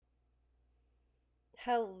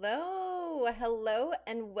Hello,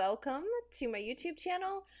 and welcome to my YouTube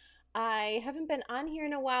channel. I haven't been on here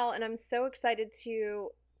in a while, and I'm so excited to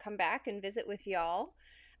come back and visit with y'all.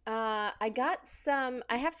 I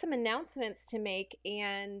have some announcements to make,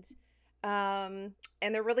 and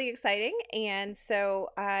they're really exciting. And so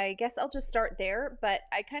I guess I'll just start there. But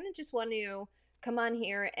I kind of just want to come on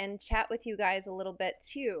here and chat with you guys a little bit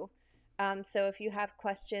too. So if you have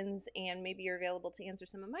questions and maybe you're available to answer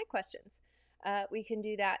some of my questions, we can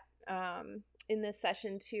do that in this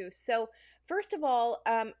session too. So first of all,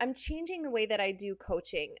 I'm changing the way that I do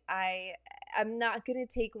coaching. I'm not going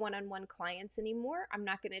to take one-on-one clients anymore. I'm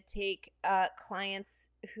not going to take clients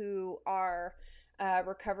who are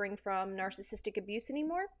recovering from narcissistic abuse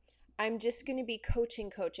anymore. I'm just going to be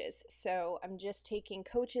coaching coaches. So I'm just taking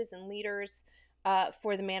coaches and leaders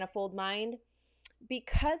for the Manifold Mind.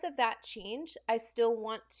 Because of that change, I still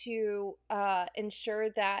want to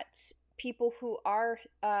ensure that people who are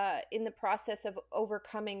in the process of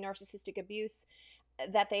overcoming narcissistic abuse,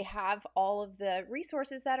 that they have all of the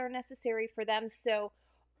resources that are necessary for them. So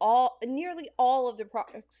nearly all of the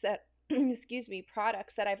products that excuse me,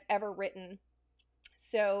 products that I've ever written.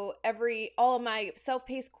 So all of my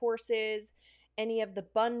self-paced courses, any of the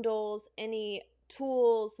bundles, any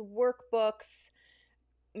tools, workbooks,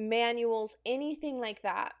 manuals, anything like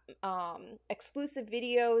that, exclusive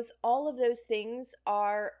videos, all of those things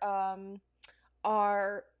are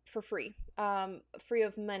for free, free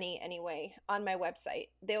of money anyway, on my website.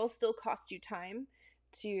 They will still cost you time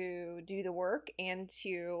to do the work and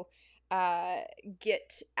to uh,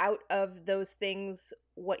 get out of those things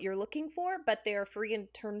what you're looking for, but they are free in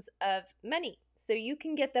terms of money. So you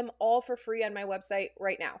can get them all for free on my website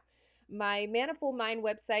right now. My Manifold Mind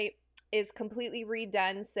website is completely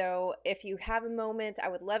redone. So if you have a moment, I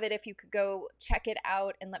would love it if you could go check it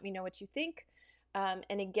out and let me know what you think. And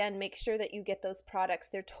again, make sure that you get those products.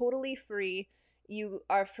 They're totally free. You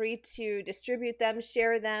are free to distribute them,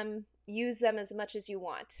 share them, use them as much as you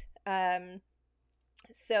want.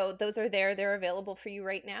 So those are there. They're available for you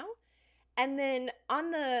right now. And then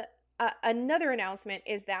on the another announcement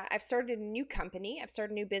is that I've started a new company. I've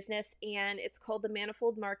started a new business, and it's called the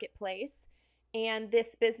Manifold Marketplace. And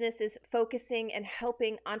this business is focusing and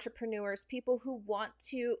helping entrepreneurs, people who want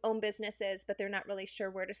to own businesses, but they're not really sure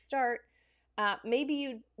where to start.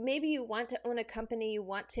 Maybe you want to own a company, you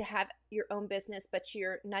want to have your own business, but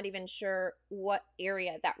you're not even sure what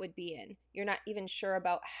area that would be in. You're not even sure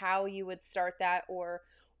about how you would start that or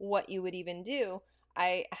what you would even do.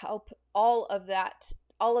 I help all of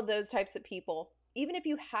those types of people. Even if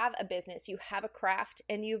you have a business, you have a craft,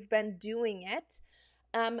 and you've been doing it,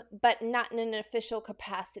 but not in an official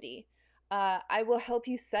capacity. I will help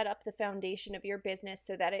you set up the foundation of your business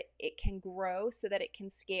so that it can grow, so that it can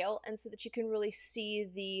scale, and so that you can really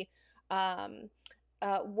see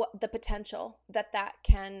what the potential that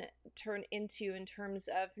can turn into in terms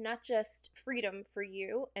of not just freedom for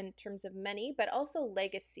you in terms of money, but also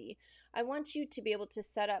legacy. I want you to be able to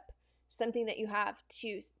set up something that you have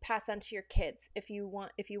to pass on to your kids if you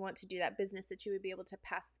want to do that business, that you would be able to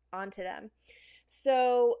pass on to them.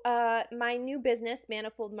 So my new business,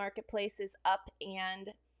 Manifold Marketplace, is up, and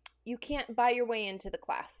you can't buy your way into the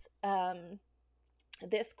class.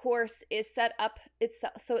 This course is set up,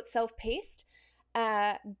 so it's self-paced,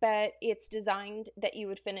 but it's designed that you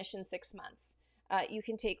would finish in 6 months. You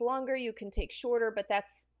can take longer, you can take shorter, but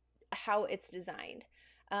that's how it's designed.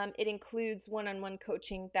 It includes one-on-one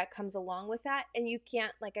coaching that comes along with that. And you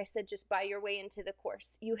can't, like I said, just buy your way into the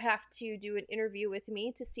course. You have to do an interview with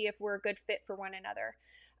me to see if we're a good fit for one another.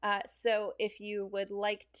 So if you would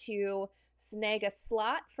like to snag a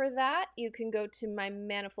slot for that, you can go to my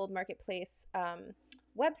Manifold Marketplace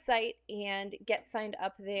website and get signed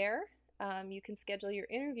up there. You can schedule your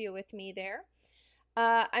interview with me there.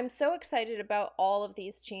 I'm so excited about all of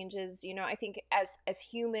these changes. You know, I think as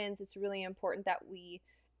humans, it's really important that we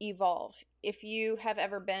evolve. If you have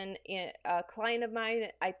ever been a client of mine,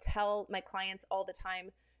 I tell my clients all the time,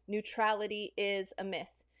 neutrality is a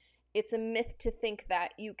myth. It's a myth to think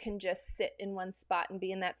that you can just sit in one spot and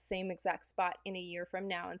be in that same exact spot in a year from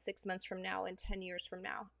now, and 6 months from now, and 10 years from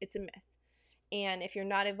now. It's a myth. And if you're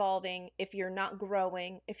not evolving, if you're not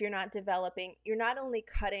growing, if you're not developing, you're not only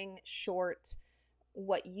cutting short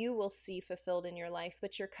what you will see fulfilled in your life,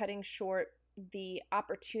 but you're cutting short the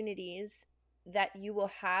opportunities that you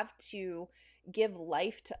will have to give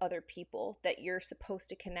life to other people that you're supposed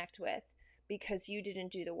to connect with because you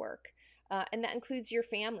didn't do the work. And that includes your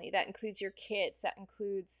family, that includes your kids, that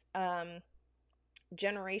includes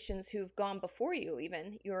generations who've gone before you,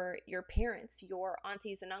 even your parents, your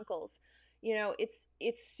aunties and uncles. You know, it's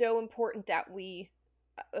so important that we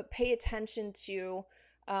pay attention to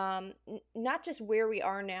not just where we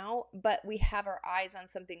are now, but we have our eyes on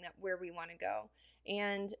something that where we want to go.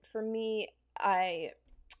 And for me, I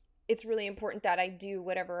it's really important that I do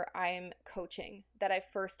whatever I'm coaching, that I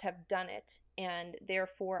first have done it, and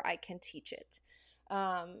therefore I can teach it.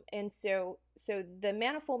 And so the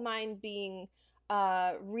Manifold Mind being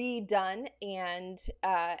redone and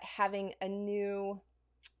having a new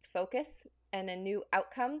focus and a new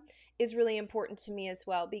outcome is really important to me as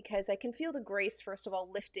well, because I can feel the grace, first of all,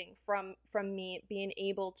 lifting from me being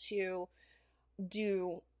able to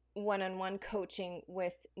do one-on-one coaching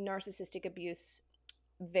with narcissistic abuse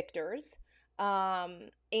victors. And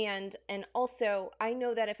also I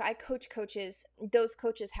know that if I coach coaches, those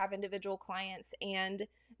coaches have individual clients, and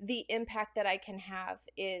the impact that I can have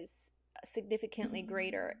is significantly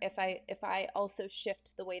greater if I also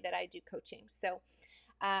shift the way that I do coaching. So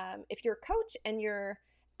if you're a coach and you're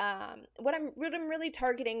what I'm really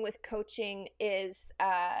targeting with coaching is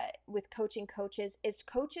with coaching coaches is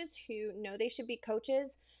coaches who know they should be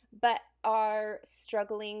coaches but are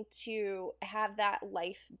struggling to have that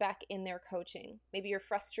life back in their coaching. Maybe you're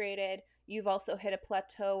frustrated, you've also hit a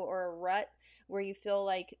plateau or a rut where you feel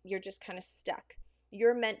like you're just kind of stuck.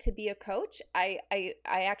 You're meant to be a coach. I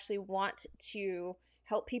actually want to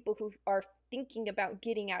help people who are thinking about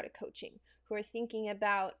getting out of coaching, who are thinking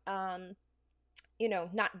about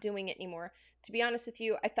not doing it anymore. To be honest with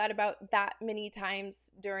you, I thought about that many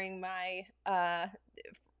times during my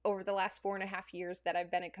over the last 4.5 years that I've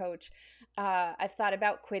been a coach. I've thought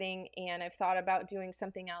about quitting, and I've thought about doing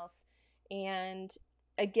something else. And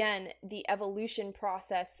again, the evolution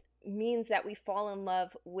process means that we fall in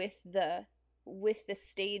love with the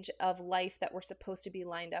stage of life that we're supposed to be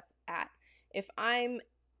lined up at. If I'm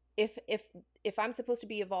supposed to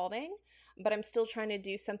be evolving, but I'm still trying to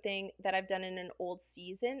do something that I've done in an old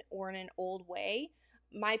season or in an old way,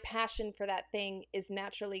 my passion for that thing is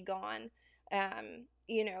naturally gone.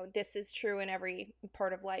 This is true in every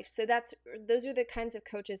part of life. So those are the kinds of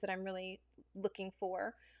coaches that I'm really looking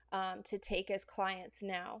for to take as clients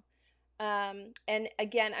now. And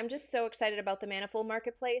again, I'm just so excited about the Manifold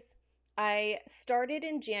Marketplace. I started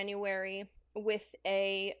in January with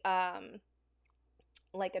a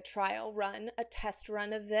trial run, a test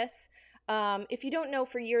run of this. If you don't know,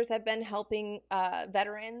 for years I've been helping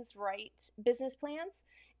veterans write business plans,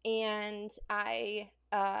 and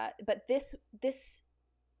but this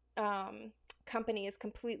company is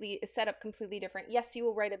set up completely different. Yes, you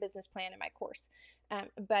will write a business plan in my course,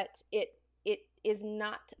 but it is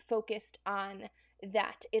not focused on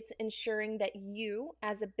that. It's ensuring that you,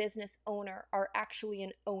 as a business owner, are actually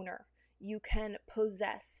an owner. You can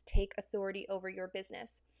take authority over your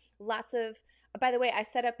business. By the way, I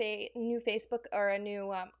set up a new Facebook or a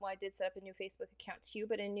new, I did set up a new Facebook account too,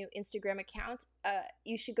 but a new Instagram account.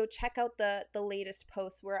 You should go check out the latest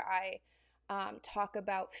posts where I talk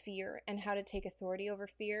about fear and how to take authority over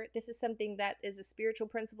fear. This is something that is a spiritual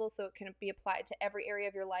principle, so it can be applied to every area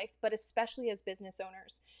of your life, but especially as business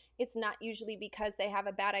owners. It's not usually because they have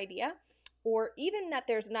a bad idea, or even that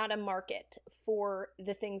there's not a market for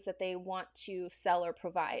the things that they want to sell or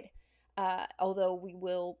provide, although we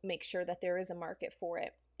will make sure that there is a market for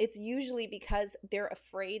it. It's usually because they're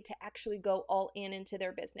afraid to actually go all into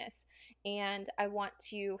their business. And I want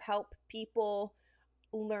to help people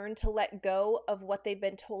learn to let go of what they've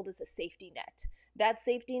been told is a safety net. That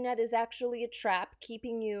safety net is actually a trap,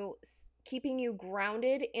 keeping you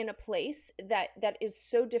grounded in a place that is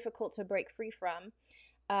so difficult to break free from.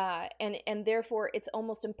 And therefore it's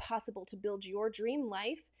almost impossible to build your dream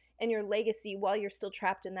life and your legacy while you're still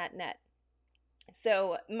trapped in that net.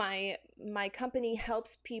 So my company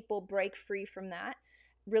helps people break free from that,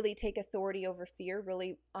 really take authority over fear,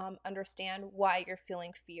 really understand why you're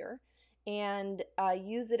feeling fear, and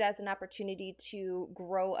use it as an opportunity to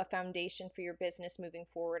grow a foundation for your business moving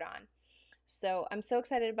forward on. So I'm so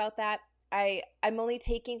excited about that. I'm only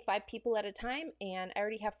taking 5 people at a time, and I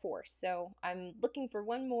already have 4. So I'm looking for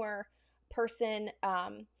one more person.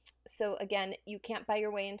 So again, you can't buy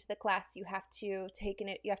your way into the class. You have to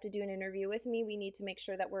do an interview with me. We need to make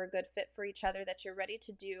sure that we're a good fit for each other, that you're ready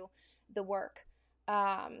to do the work.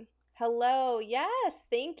 Hello. Yes.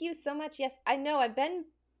 Thank you so much. Yes, I know I've been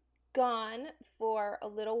gone for a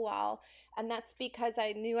little while, and that's because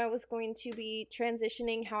I knew I was going to be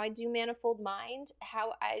transitioning how I do Manifold Mind,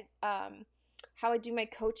 how I do my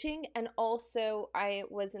coaching, and also I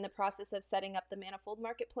was in the process of setting up the Manifold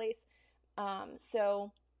Marketplace.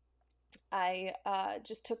 So I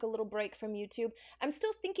just took a little break from YouTube. I'm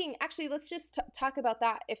still thinking, actually, let's just talk about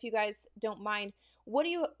that if you guys don't mind. What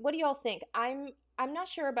do y'all think? I'm not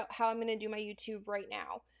sure about how I'm going to do my YouTube right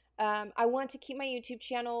now. I want to keep my YouTube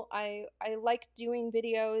channel. I like doing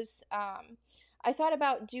videos. I thought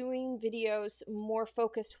about doing videos more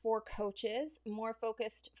focused for coaches, more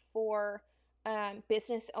focused for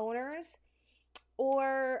business owners,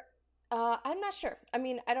 or I'm not sure. I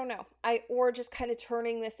mean, I don't know. Or just kind of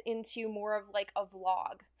turning this into more of like a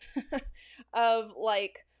vlog of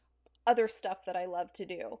like other stuff that I love to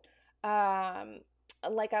do. Um,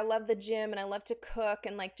 like I love the gym and I love to cook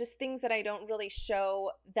and like just things that I don't really show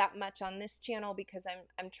that much on this channel because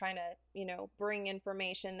I'm trying to, bring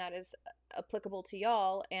information that is applicable to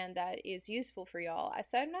y'all and that is useful for y'all.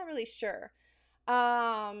 So I'm not really sure.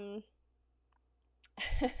 Um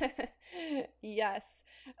yes.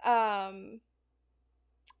 Um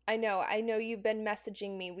I know you've been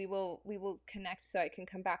messaging me. We will connect so I can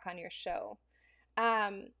come back on your show.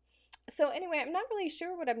 Um so anyway, I'm not really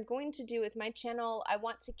sure what I'm going to do with my channel. I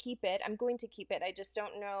want to keep it. I'm going to keep it. I just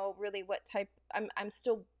don't know really what type. I'm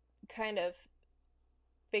still kind of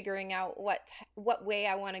figuring out what way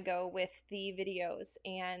I want to go with the videos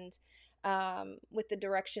and with the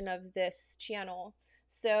direction of this channel.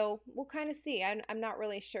 So we'll kind of see. I'm not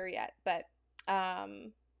really sure yet,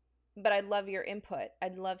 um, but I'd love your input.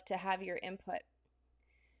 I'd love to have your input.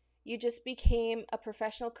 You just became a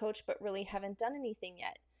professional coach, but really haven't done anything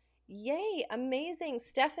yet. Yay, amazing,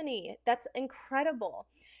 Stephanie. That's incredible.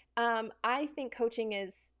 I think coaching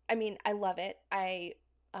is, I mean, I love it. I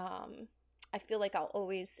feel like I'll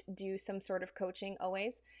always do some sort of coaching,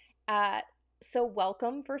 always. Uh, so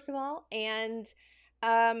welcome, first of all. And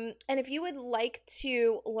if you would like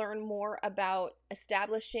to learn more about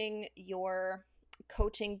establishing your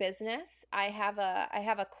coaching business, I have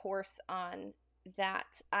a course on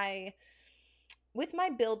that. I With my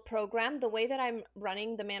build program, the way that I'm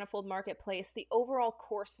running the Manifold Marketplace, the overall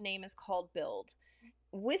course name is called Build.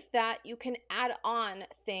 With that, you can add on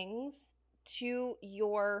things to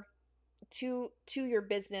your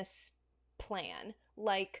business plan.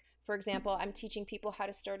 Like, for example, I'm teaching people how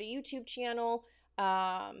to start a YouTube channel.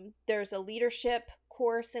 There's a leadership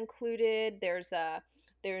course included. There's a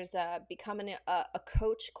becoming a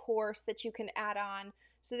coach course that you can add on.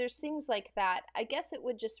 So there's things like that. I guess it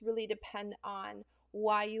would just really depend on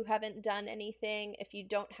why you haven't done anything, if you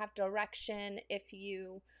don't have direction, if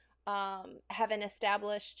you haven't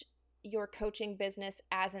established your coaching business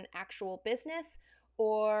as an actual business,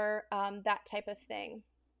 or that type of thing.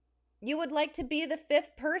 You would like to be the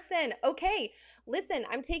fifth person. Okay, listen,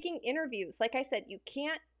 I'm taking interviews. Like I said, you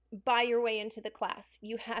can't buy your way into the class.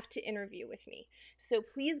 You have to interview with me. So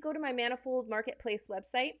please go to my Manifold Marketplace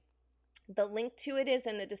website. The link to it is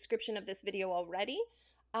in the description of this video already.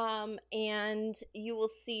 And you will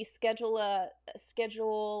see schedule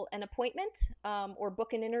an appointment, or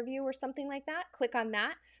book an interview or something like that. Click on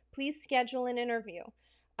that. Please schedule an interview.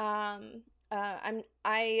 Um,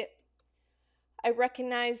 I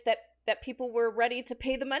recognize that people were ready to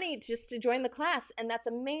pay the money just to join the class, and that's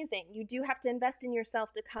amazing. You do have to invest in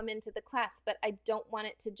yourself to come into the class, but I don't want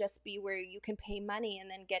it to just be where you can pay money and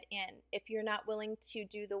then get in. If you're not willing to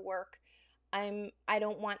do the work, I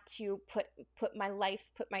don't want to put my life,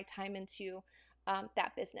 put my time into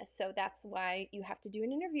that business. So that's why you have to do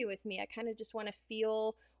an interview with me. I kind of just want to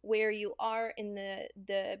feel where you are in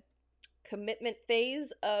the commitment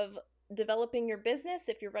phase of developing your business,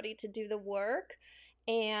 if you're ready to do the work,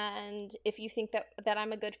 and if you think that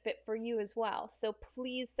I'm a good fit for you as well. So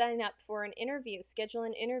please sign up for an interview, schedule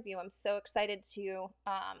an interview. I'm so excited to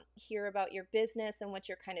hear about your business and what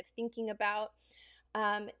you're kind of thinking about.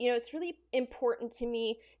 It's really important to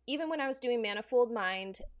me, even when I was doing Manifold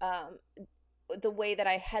Mind, the way that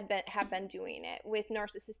I have been doing it with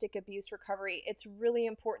narcissistic abuse recovery. It's really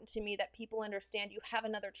important to me that people understand you have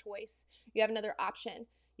another choice. You have another option.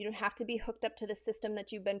 You don't have to be hooked up to the system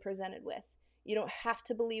that you've been presented with. You don't have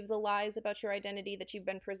to believe the lies about your identity that you've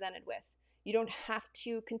been presented with. You don't have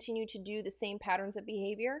to continue to do the same patterns of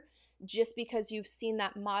behavior just because you've seen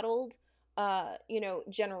that modeled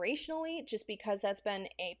generationally, just because that's been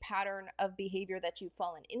a pattern of behavior that you've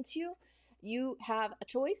fallen into. You have a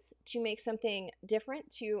choice to make something different,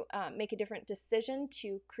 to make a different decision,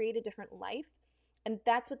 to create a different life. And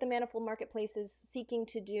that's what the Manifold Marketplace is seeking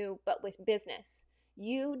to do, but with business.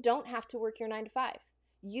 You don't have to work your 9 to 5.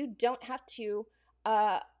 You don't have to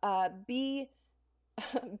be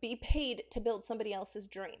be paid to build somebody else's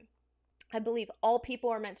dream. I believe all people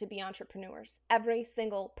are meant to be entrepreneurs, every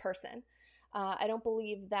single person. I don't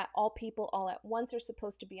believe that all people all at once are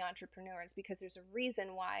supposed to be entrepreneurs, because there's a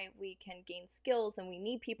reason why we can gain skills and we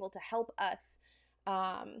need people to help us.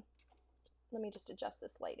 Let me just adjust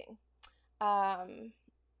this lighting. Um,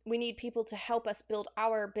 We need people to help us build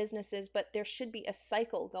our businesses, but there should be a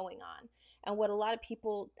cycle going on. And what a lot of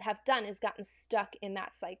people have done is gotten stuck in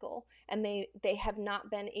that cycle, and they have not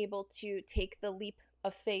been able to take the leap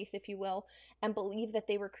of faith, if you will, and believe that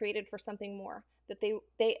they were created for something more, that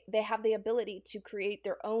they have the ability to create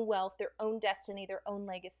their own wealth, their own destiny, their own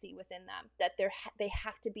legacy within them, that they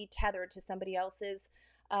have to be tethered to somebody else's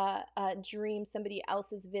dream, somebody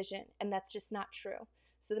else's vision, and that's just not true.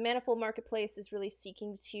 So the Manifold Marketplace is really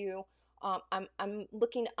seeking to, I'm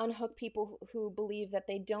looking to unhook people who believe that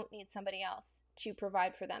they don't need somebody else to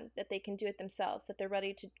provide for them, that they can do it themselves, that they're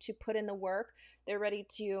ready to put in the work, they're ready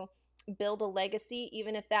to build a legacy,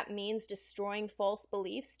 even if that means destroying false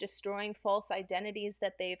beliefs, destroying false identities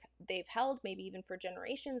that they've held, maybe even for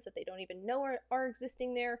generations that they don't even know are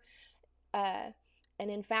existing there. And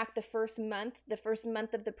in fact, the first month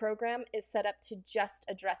of the program is set up to just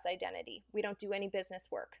address identity. We don't do any business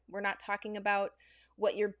work. We're not talking about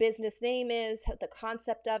what your business name is, the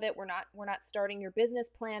concept of it. We're not starting your business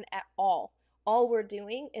plan at all. All we're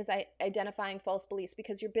doing is identifying false beliefs,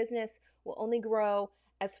 because your business will only grow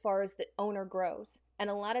as far as the owner grows. And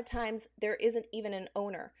a lot of times there isn't even an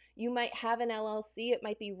owner. You might have an LLC, it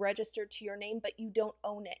might be registered to your name, but you don't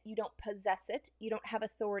own it. You don't possess it. You don't have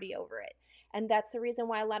authority over it. And that's the reason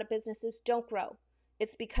why a lot of businesses don't grow.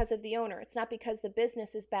 It's because of the owner. It's not because the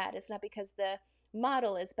business is bad. It's not because the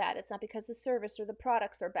model is bad. It's not because the service or the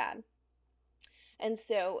products are bad. And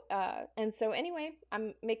so anyway,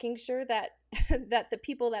 I'm making sure that that the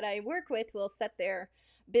people that I work with will set their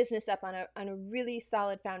business up on a really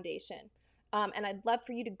solid foundation. And I'd love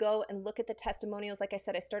for you to go and look at the testimonials. Like I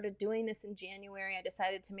said, I started doing this in January. I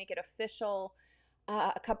decided to make it official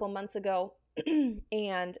a couple months ago,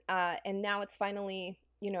 and now it's finally,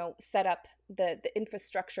 set up. The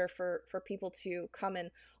infrastructure for people to come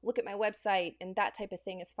and look at my website and that type of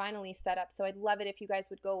thing is finally set up. So I'd love it if you guys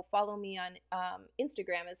would go follow me on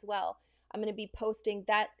Instagram as well. I'm going to be posting,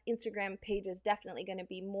 that Instagram page is definitely going to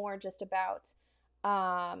be more just about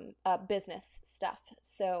business stuff.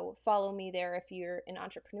 So follow me there if you're an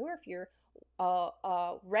entrepreneur, if you're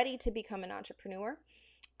ready to become an entrepreneur.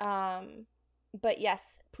 But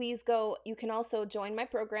yes, please go. You can also join my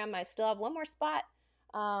program. I still have one more spot.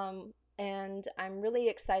 And I'm really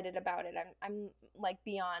excited about it. I'm like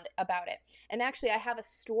beyond about it. And actually I have a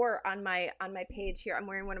store on my page here. I'm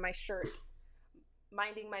wearing one of my shirts,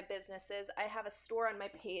 Minding My Businesses. I have a store on my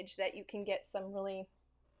page that you can get some really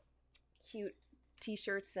cute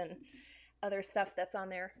t-shirts and other stuff that's on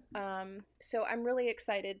there. So I'm really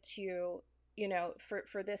excited to,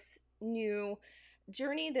 for this new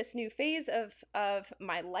journey, this new phase of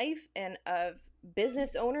my life and of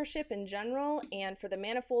business ownership in general. And for the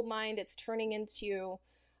Manifold Mind, it's turning into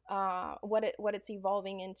what it's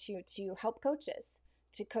evolving into, to help coaches,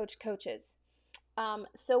 to coach coaches.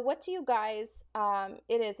 So what do you guys,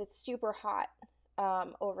 it's super hot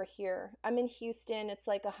over here. I'm in Houston. It's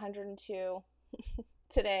like 102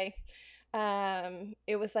 today.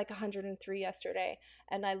 It was like 103 yesterday,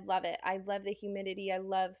 and I love it. I love the humidity. I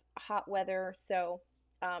love hot weather. So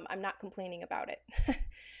I'm not complaining about it.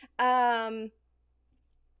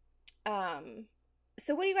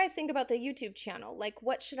 So what do you guys think about the YouTube channel? Like,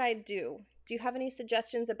 what should I do? Do you have any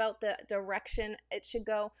suggestions about the direction it should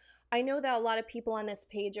go? I know that a lot of people on this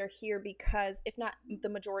page are here because, if not the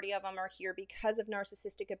majority of them, are here because of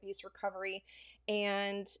narcissistic abuse recovery,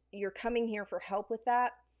 and you're coming here for help with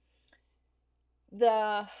that.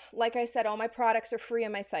 Like I said, all my products are free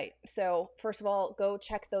on my site. So first of all, go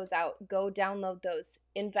check those out. Go download those.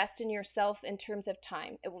 Invest in yourself in terms of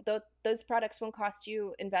time. Those products won't cost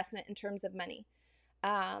you investment in terms of money,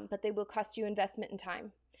 but they will cost you investment in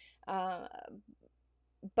time.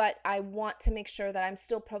 But I want to make sure that I'm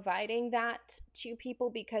still providing that to people,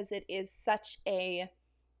 because it's such an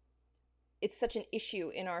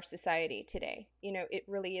issue in our society today. It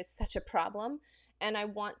really is such a problem. And I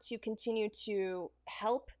want to continue to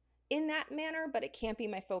help in that manner, but it can't be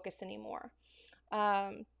my focus anymore.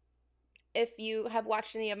 If you have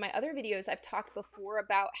watched any of my other videos, I've talked before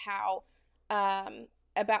about how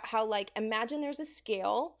like, imagine there's a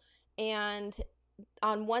scale, and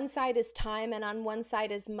on one side is time and on one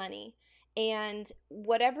side is money. And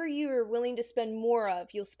whatever you're willing to spend more of,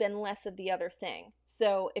 you'll spend less of the other thing.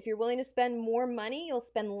 So if you're willing to spend more money, you'll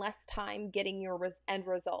spend less time getting your end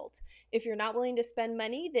result. If you're not willing to spend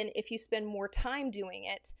money, then if you spend more time doing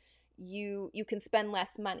it, you can spend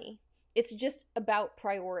less money. It's just about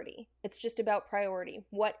priority. It's just about priority.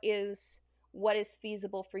 What is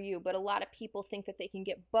feasible for you? But a lot of people think that they can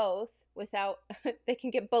get both they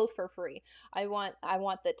can get both for free. I want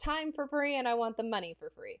the time for free, and I want the money for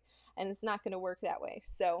free, and it's not going to work that way.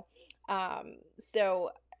 So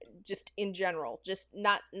just in general, just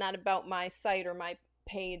not about my site or my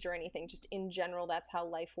page or anything, just in general, that's how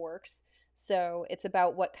life works. So it's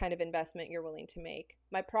about what kind of investment you're willing to make.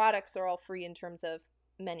 My products are all free in terms of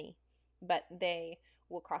many, but they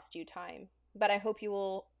will cost you time. But I hope you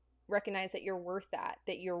will recognize that you're worth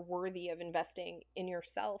that you're worthy of investing in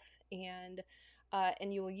yourself, and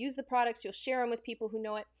you will use the products, you'll share them with people who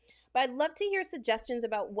know it. But I'd love to hear suggestions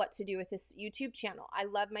about what to do with this YouTube channel. I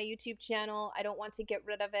love my YouTube channel. I don't want to get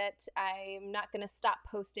rid of it. I'm not going to stop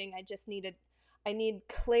posting. I need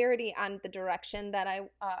clarity on the direction that I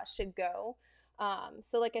should go.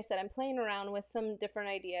 So like I said, I'm playing around with some different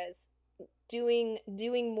ideas, doing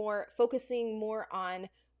more, focusing more on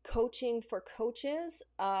coaching for coaches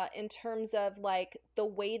in terms of like the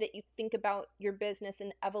way that you think about your business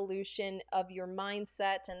and evolution of your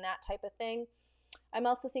mindset and that type of thing. I'm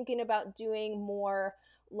also thinking about doing more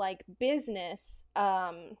like business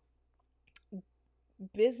type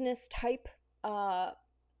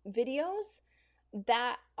videos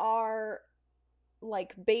that are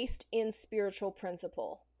like based in spiritual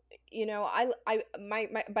principle. You know, my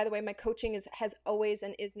by the way, my coaching has always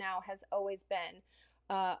and is now has always been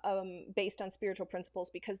based on spiritual principles,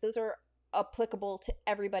 because those are applicable to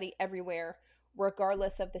everybody everywhere,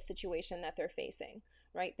 regardless of the situation that they're facing.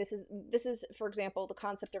 Right? This is, for example, the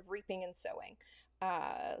concept of reaping and sowing.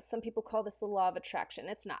 Some people call this the law of attraction.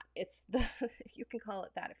 It's not. It's the you can call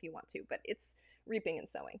it that if you want to, but it's reaping and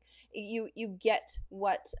sowing. You get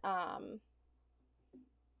what.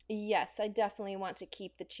 Yes, I definitely want to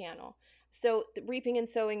keep the channel. So the reaping and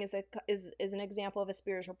sowing is an example of a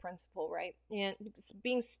spiritual principle, right? And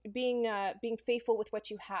being faithful with what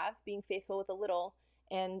you have, being faithful with a little,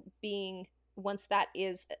 and being, once that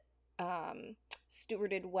is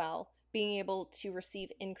stewarded well, being able to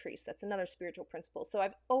receive increase. That's another spiritual principle. So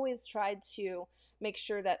I've always tried to make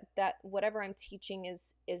sure that whatever I'm teaching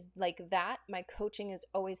is like that. My coaching is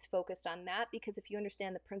always focused on that, because if you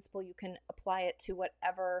understand the principle, you can apply it to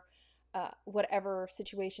whatever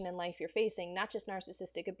situation in life you're facing, not just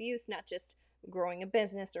narcissistic abuse, not just growing a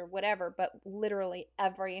business or whatever, but literally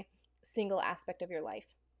every single aspect of your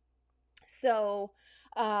life. So,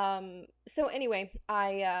 anyway,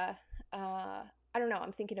 I don't know.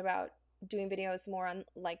 I'm thinking about doing videos more on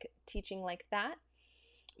like teaching like that.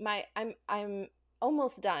 I'm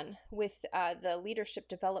almost done with the leadership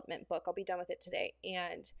development book. I'll be done with it today,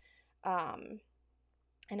 um,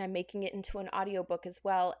 and I'm making it into an audiobook as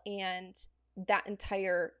well. And that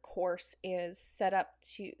entire course is set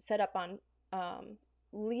up on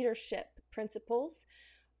leadership principles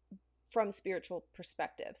from spiritual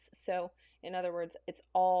perspectives. So in other words, it's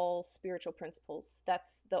all spiritual principles.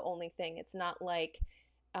 That's the only thing. It's not like,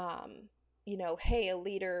 hey, a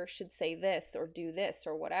leader should say this or do this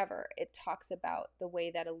or whatever. It talks about the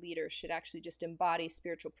way that a leader should actually just embody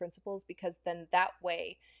spiritual principles, because then that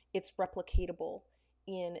way it's replicatable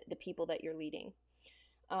in the people that you're leading.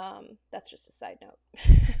 That's just a side note.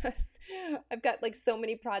 I've got like so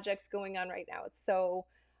many projects going on right now. It's so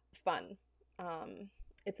fun.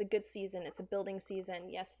 It's a good season. It's a building season.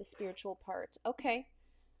 Yes, the spiritual part. Okay,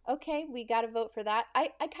 we got to vote for that. I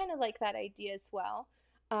kind of like that idea as well.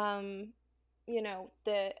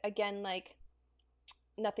 Like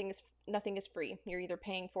nothing is free. You're either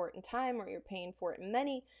paying for it in time or you're paying for it in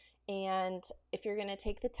money. And if you're going to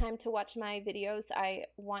take the time to watch my videos, I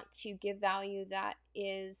want to give value that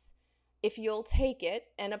is, if you'll take it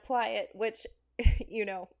and apply it, which,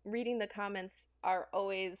 reading the comments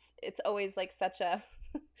it's always like such a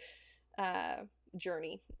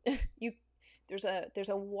journey. There's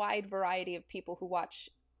a wide variety of people who watch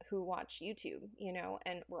YouTube,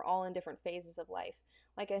 and we're all in different phases of life.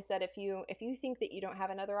 Like I said, if you think that you don't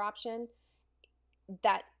have another option,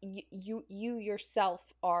 that you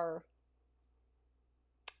yourself are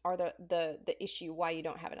the issue why you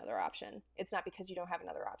don't have another option. It's not because you don't have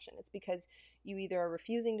another option. It's because you either are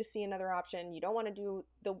refusing to see another option, you don't want to do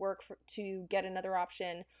the work to get another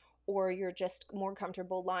option, or you're just more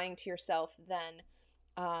comfortable lying to yourself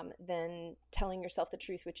than telling yourself the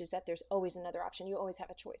truth, which is that there's always another option. You always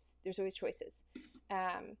have a choice. There's always choices.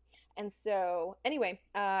 And so anyway,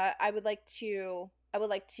 I would like to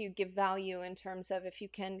give value in terms of, if you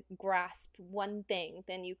can grasp one thing,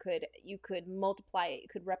 then you could multiply it, you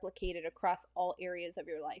could replicate it across all areas of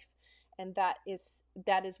your life. And that is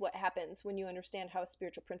what happens when you understand how a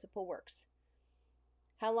spiritual principle works.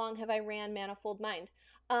 How long have I ran Manifold Mind?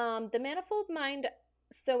 The Manifold Mind,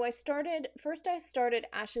 so I started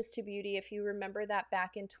Ashes to Beauty. If you remember that,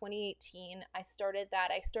 back in 2018, I started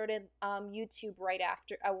that. I started YouTube right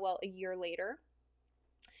after, a year later.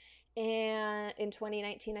 And in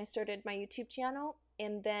 2019, I started my YouTube channel,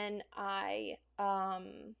 and then I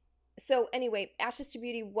Um, so anyway, Ashes to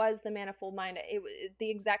Beauty was the Manifold Mind. It was the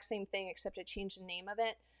exact same thing, except I changed the name of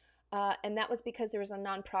it. And that was because there was a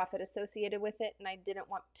nonprofit associated with it, and I didn't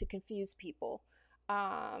want to confuse people.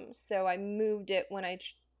 So I moved it when I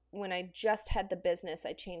just had the business.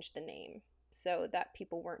 I changed the name so that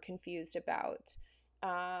people weren't confused about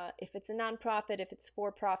if it's a nonprofit, if it's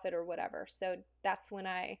for profit, or whatever. So that's when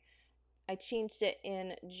I changed it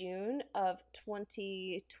in June of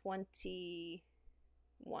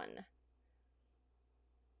 2021,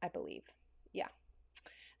 I believe. Yeah.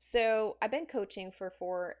 So I've been coaching for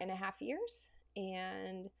 4.5 years,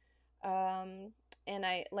 um, and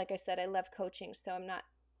like I said, I love coaching. So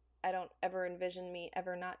I don't ever envision me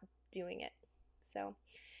ever not doing it. So,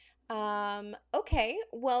 okay.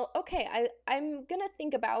 Well, okay. I'm gonna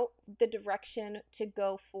think about the direction to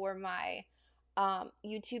go for my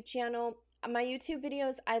YouTube channel. My YouTube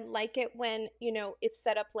videos, I like it when, it's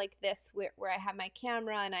set up like this, where I have my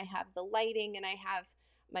camera and I have the lighting and I have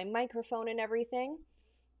my microphone and everything.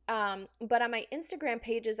 But on my Instagram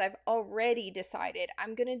pages, I've already decided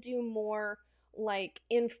I'm gonna do more like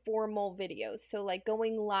informal videos. So like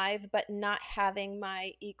going live, but not having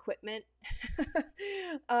my equipment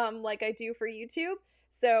like I do for YouTube.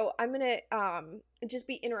 So I'm gonna just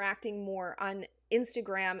be interacting more on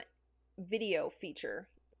Instagram video feature,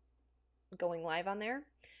 going live on there,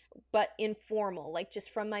 but informal, like just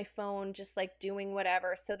from my phone, just like doing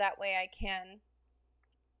whatever. So that way I can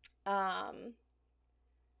um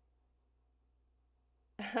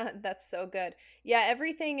that's so good. Yeah,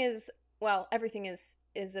 everything is, well, everything is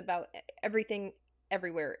about everything,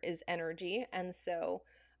 everywhere is energy. And so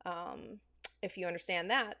um if you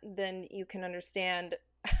understand that, then you can understand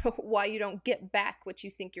why you don't get back what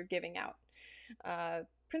you think you're giving out. Uh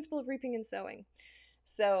Principle of reaping and sowing.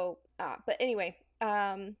 So, but anyway,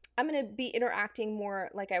 I'm going to be interacting more,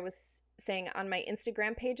 like I was saying, on my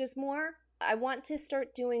Instagram pages more. I want to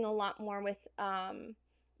start doing a lot more with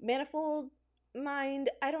Manifold Mind.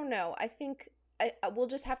 I don't know. I think we'll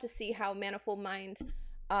just have to see how Manifold Mind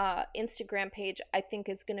Instagram page, I think,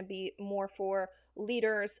 is going to be more for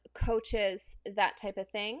leaders, coaches, that type of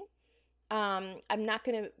thing. I'm not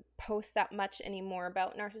going to post that much anymore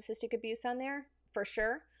about narcissistic abuse on there, for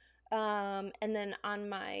sure. And then on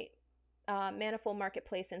my Manifold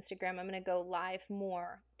Marketplace Instagram, I'm going to go live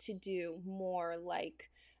more to do more like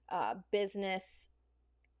business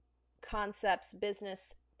concepts,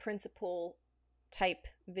 business principle type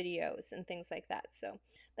videos and things like that. So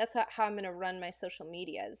that's how I'm going to run my social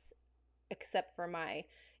medias, except for my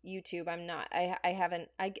YouTube. I'm not, I haven't,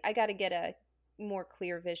 I got to get a more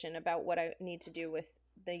clear vision about what I need to do with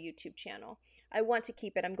the YouTube channel. I want to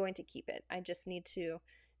keep it. I'm going to keep it. I just need to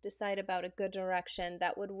decide about a good direction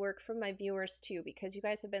that would work for my viewers too, because you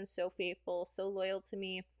guys have been so faithful, so loyal to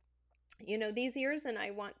me, these years, and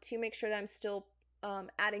I want to make sure that I'm still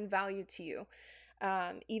adding value to you.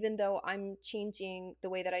 Even though I'm changing the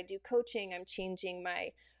way that I do coaching, I'm changing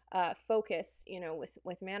my focus,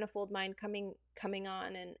 with Manifold Mind coming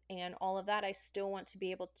on and all of that. I still want to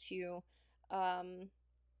be able to um,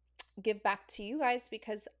 give back to you guys,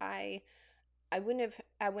 because I wouldn't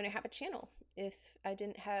have a channel if I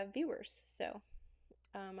didn't have viewers. So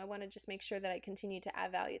I want to just make sure that I continue to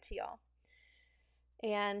add value to y'all.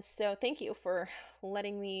 And so thank you for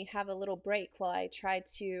letting me have a little break while I try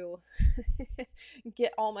to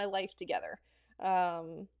get all my life together.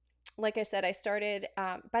 Like I said, I started,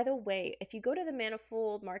 by the way, if you go to the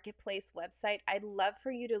Manifold Marketplace website, I'd love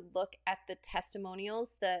for you to look at the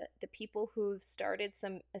testimonials, the people who've started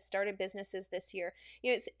businesses this year.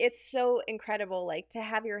 It's so incredible, like, to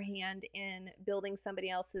have your hand in building somebody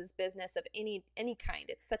else's business of any kind.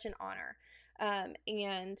 It's such an honor. And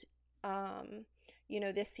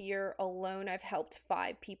this year alone, I've helped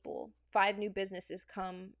 5 new businesses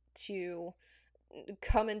come into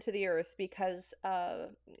the earth because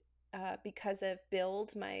of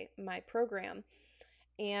Build, my program.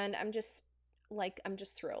 And I'm just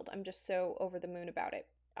thrilled. I'm just so over the moon about it.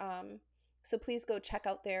 So please go check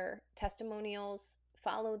out their testimonials,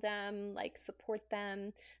 follow them, like, support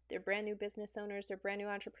them. They're brand new business owners, they're brand new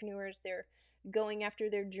entrepreneurs, they're going after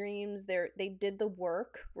their dreams. They did the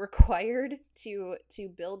work required to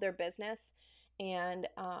build their business, and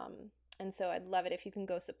so I'd love it if you can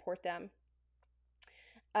go support them.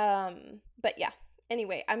 But yeah,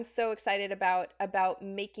 anyway, I'm so excited about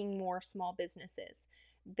making more small businesses.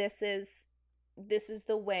 This is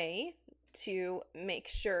the way to make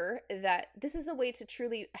sure that this is the way to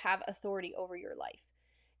truly have authority over your life,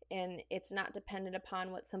 and it's not dependent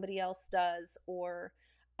upon what somebody else does. Or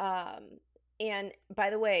and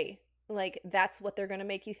by the way, Like that's what they're going to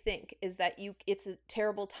make you think, is that it's a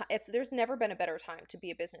terrible time. There's never been a better time to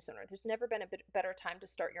be a business owner. There's never been a better time to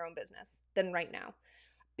start your own business than right now,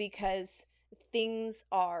 because things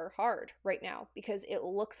are hard right now because it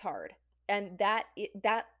looks hard. And that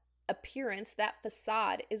appearance, that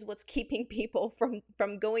facade is what's keeping people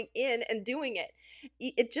from going in and doing it.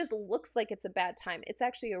 It just looks like it's a bad time. It's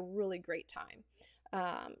actually a really great time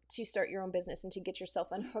to start your own business and to get yourself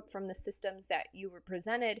unhooked from the systems that you were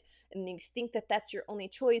presented. And you think that that's your only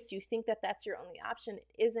choice. You think that that's your only option. It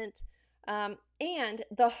isn't. And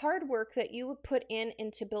the hard work that you would put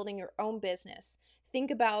into building your own business.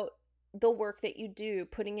 Think about the work that you do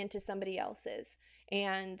putting into somebody else's.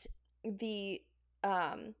 And the,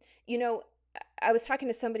 you know, I was talking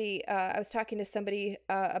to somebody,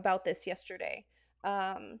 about this yesterday.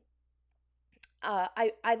 I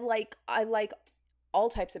like all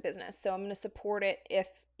types of business. So I'm going to support it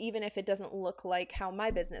even if it doesn't look like how my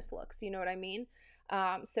business looks. You know what I mean?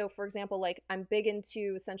 So for example, like I'm big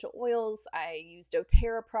into essential oils. I use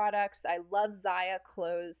doTERRA products. I love Zaya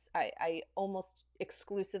clothes. I almost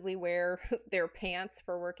exclusively wear their pants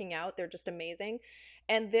for working out. They're just amazing.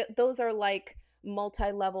 And those are like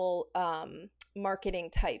multi-level marketing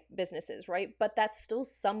type businesses, right? But that's still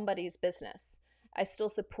somebody's business. I still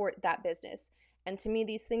support that business. And to me,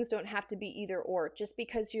 these things don't have to be either or. Just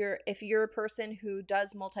because if you're a person who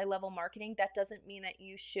does multi-level marketing, that doesn't mean that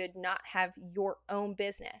you should not have your own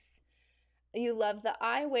business. You love the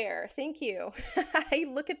eyewear. Thank you. I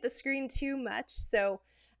look at the screen too much. So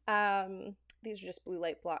these are just blue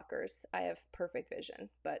light blockers. I have perfect vision,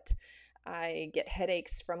 but I get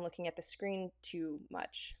headaches from looking at the screen too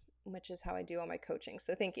much, which is how I do all my coaching.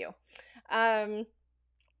 So thank you.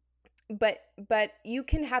 But you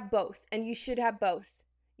can have both, and you should have both.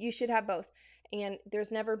 You should have both. And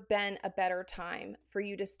there's never been a better time for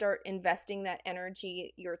you to start investing that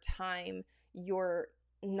energy, your time, your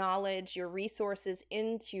knowledge, your resources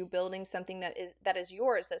into building something that is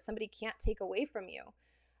yours, that somebody can't take away from you.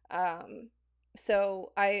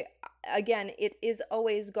 So again, it is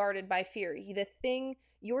always guarded by fear.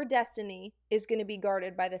 Your destiny is going to be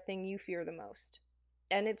guarded by the thing you fear the most.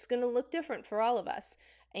 And it's going to look different for all of us.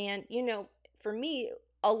 And, for me,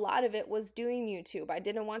 a lot of it was doing YouTube. I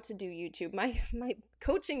didn't want to do YouTube. My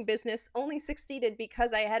coaching business only succeeded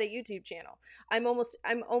because I had a YouTube channel. I'm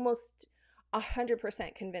almost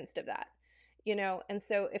 100% convinced of that, and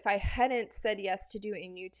so if I hadn't said yes to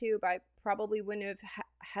doing YouTube, I probably wouldn't have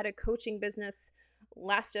had a coaching business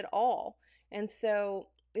last at all. And so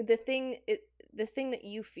the thing that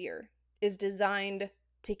you fear is designed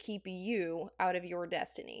to keep you out of your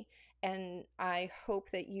destiny. And I hope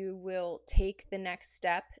that you will take the next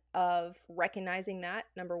step of recognizing that,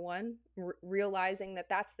 number one, realizing that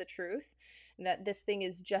that's the truth, and that this thing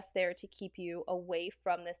is just there to keep you away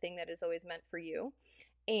from the thing that is always meant for you,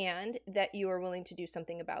 and that you are willing to do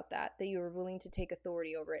something about that you are willing to take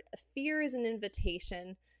authority over it. A fear is an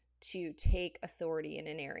invitation to take authority in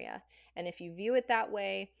an area. And if you view it that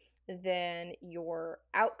way, then your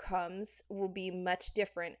outcomes will be much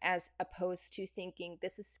different, as opposed to thinking,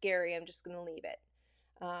 this is scary, I'm just going to leave it.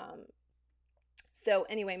 So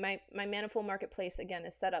anyway, my Manifold Marketplace, again,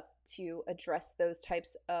 is set up to address those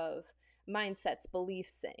types of mindsets,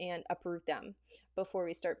 beliefs, and uproot them before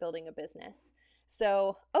we start building a business.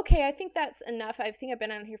 So, okay, I think that's enough. I think I've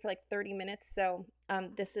been on here for like 30 minutes. So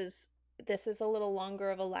this is a little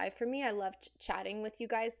longer of a live for me. I love chatting with you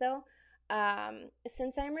guys, though.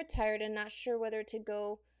 Since I'm retired and not sure whether to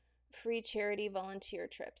go free charity volunteer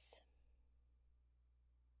trips.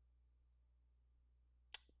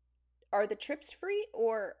 Are the trips free,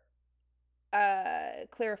 or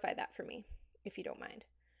clarify that for me, if you don't mind.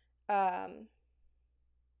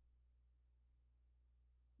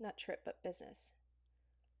 Not trip, but business.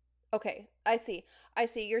 Okay, I see.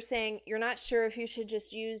 You're saying you're not sure if you should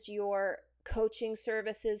just use your coaching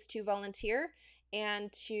services to volunteer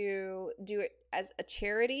and to do it as a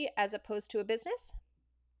charity as opposed to a business.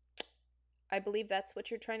 I believe that's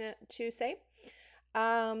what you're trying to say.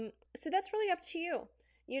 So that's really up to you.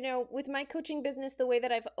 With my coaching business, the way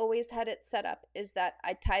that I've always had it set up is that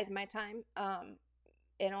I tithe my time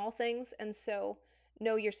in all things. And so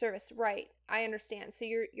know your service. Right. I understand. So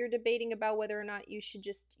you're debating about whether or not you should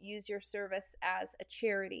just use your service as a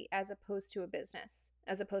charity as opposed to a business,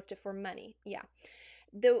 as opposed to for money. Yeah.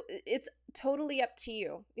 Though it's totally up to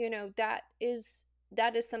you. That is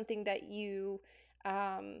something that you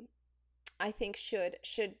I think should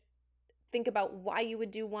think about why you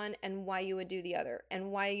would do one and why you would do the other,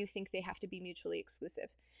 and why you think they have to be mutually exclusive.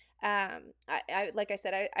 I like I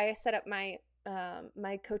said, I set up my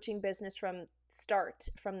my coaching business from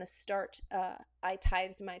the start, I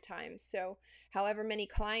tithed my time. So however many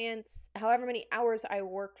hours I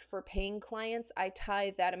worked for paying clients, I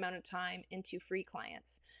tithe that amount of time into free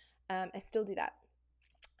clients. I still do that.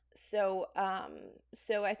 So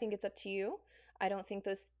I think it's up to you. I don't think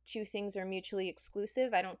those two things are mutually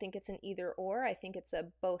exclusive. I don't think it's an either or. I think it's a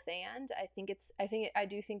both and. I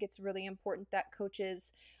do think it's really important that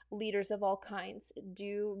coaches, leaders of all kinds,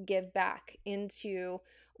 do give back into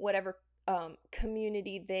whatever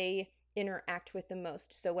community they interact with the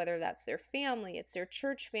most. So whether that's their family, it's their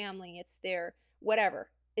church family, it's their whatever.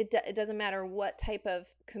 It doesn't matter what type of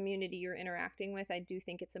community you're interacting with. I do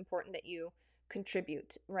think it's important that you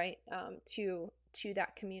contribute, right, to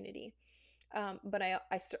that community. But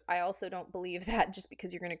I also don't believe that just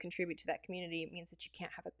because you're going to contribute to that community, it means that you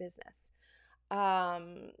can't have a business.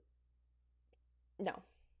 No,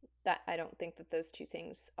 that I don't think that those two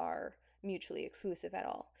things are mutually exclusive at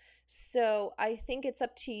all. So I think it's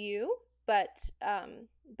up to you, but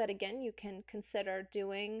again, you can consider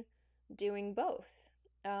doing both.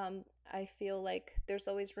 I feel like there's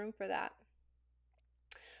always room for that.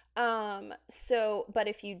 But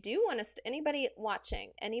if you do want to, anybody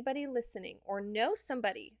watching, anybody listening, or know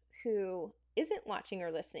somebody who isn't watching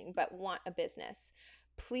or listening but want a business,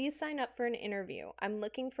 please sign up for an interview. I'm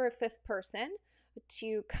looking for a fifth person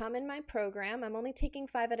to come in my program. I'm only taking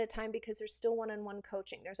 5 at a time because there's still one-on-one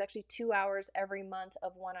coaching. There's actually 2 hours every month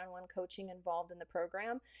of one-on-one coaching involved in the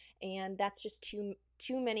program, and that's just too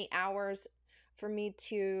many hours for me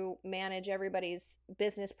to manage everybody's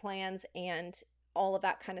business plans and all of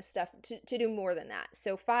that kind of stuff to do more than that.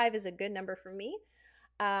 So 5 is a good number for me.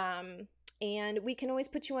 And we can always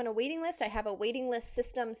put you on a waiting list. I have a waiting list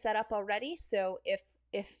system set up already. So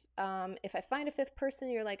if I find a fifth person,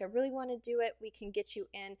 you're like, I really want to do it, we can get you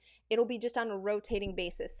in. It'll be just on a rotating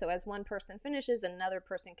basis. So as one person finishes, another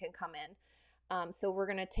person can come in. So we're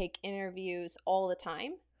going to take interviews all the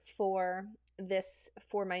time for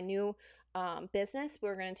my new business.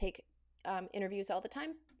 We're going to take interviews all the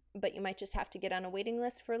time, but you might just have to get on a waiting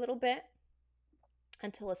list for a little bit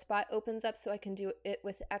until a spot opens up so I can do it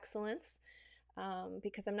with excellence.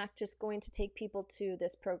 Because I'm not just going to take people to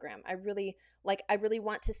this program. I really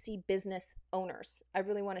want to see business owners. I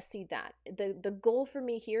really want to see that. The goal for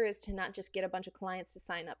me here is to not just get a bunch of clients to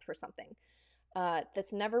sign up for something.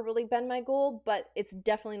 That's never really been my goal, but it's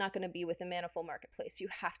definitely not going to be with the Manifold Marketplace. You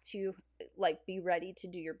have to be ready to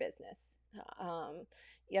do your business.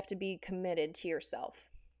 You have to be committed to yourself.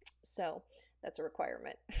 So that's a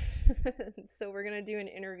requirement. So we're going to do an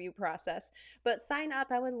interview process, but sign up.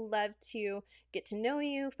 I would love to get to know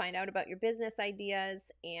you, find out about your business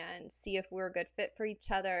ideas, and see if we're a good fit for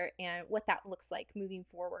each other and what that looks like moving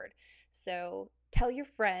forward. So tell your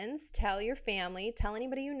friends, tell your family, tell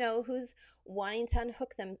anybody you know who's wanting to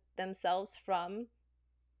unhook themselves from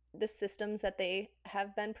the systems that they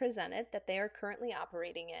have been presented, that they are currently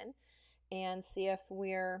operating in, and see if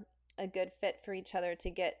we're a good fit for each other to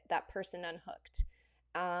get that person unhooked.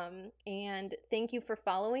 And thank you for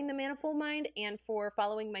following The Manifold Mind and for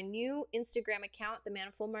following my new Instagram account, The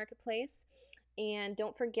Manifold Marketplace. And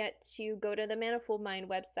don't forget to go to the Manifold Mind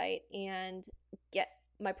website and get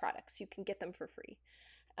my products. You can get them for free,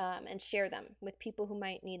 and share them with people who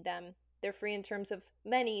might need them. They're free in terms of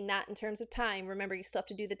money, not in terms of time. Remember, you still have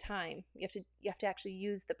to do the time. You have to actually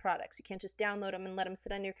use the products. You can't just download them and let them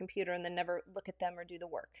sit on your computer and then never look at them or do the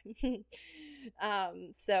work.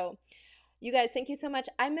 So you guys, thank you so much.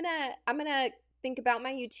 I'm gonna think about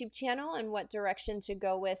my YouTube channel and what direction to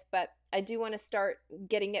go with, but I do want to start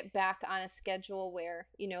getting it back on a schedule where,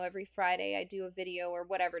 every Friday I do a video, or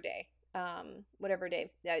whatever day. I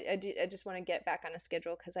just want to get back on a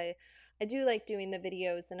schedule because I do like doing the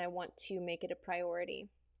videos and I want to make it a priority.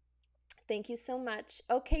 Thank you so much.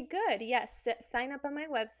 Okay, good. Yes, sign up on my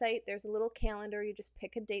website. There's a little calendar. You just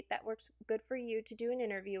pick a date that works good for you to do an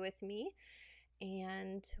interview with me,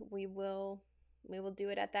 and we will do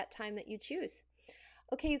it at that time that you choose.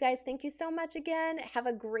 Okay, you guys, thank you so much again. Have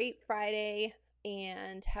a great Friday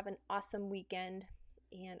and have an awesome weekend,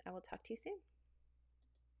 and I will talk to you soon.